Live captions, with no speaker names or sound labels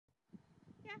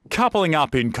Coupling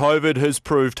up in COVID has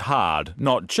proved hard,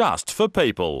 not just for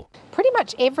people. Pretty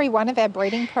much every one of our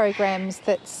breeding programs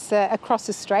that's across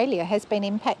Australia has been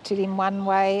impacted in one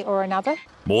way or another.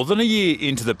 More than a year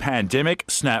into the pandemic,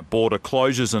 snap border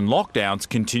closures and lockdowns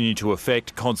continue to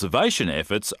affect conservation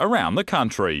efforts around the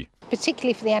country.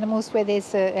 Particularly for the animals where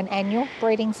there's an annual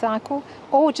breeding cycle,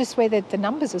 or just where the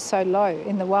numbers are so low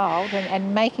in the wild,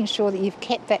 and making sure that you've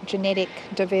kept that genetic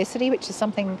diversity, which is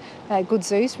something good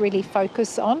zoos really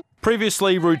focus on.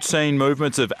 Previously, routine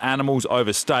movements of animals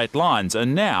over state lines are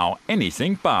now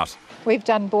anything but. We've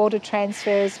done border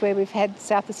transfers where we've had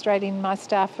South Australian my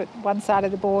staff at one side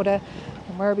of the border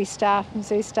and Werribee staff and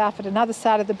zoo staff at another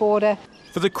side of the border.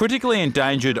 For the critically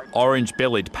endangered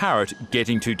orange-bellied parrot,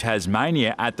 getting to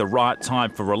Tasmania at the right time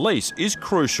for release is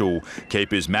crucial.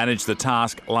 Keepers managed the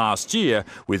task last year,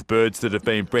 with birds that have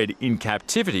been bred in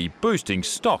captivity boosting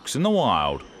stocks in the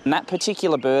wild. And that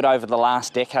particular bird over the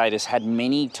last decade has had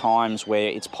many times where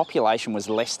its population was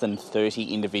less than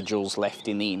 30 individuals left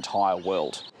in the entire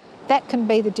world. That can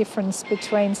be the difference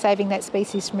between saving that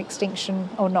species from extinction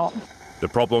or not. The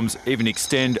problems even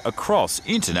extend across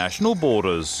international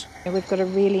borders. We've got a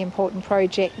really important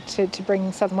project to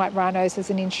bring southern white rhinos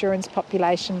as an insurance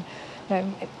population.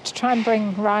 To try and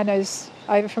bring rhinos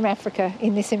over from Africa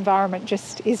in this environment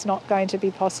just is not going to be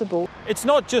possible. It's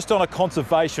not just on a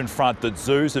conservation front that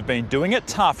zoos have been doing it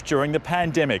tough during the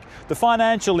pandemic. The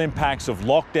financial impacts of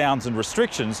lockdowns and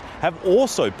restrictions have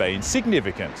also been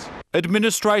significant.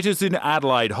 Administrators in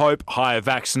Adelaide hope higher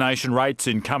vaccination rates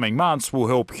in coming months will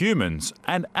help humans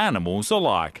and animals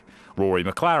alike. Rory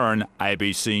McLaren,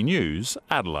 ABC News,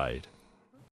 Adelaide.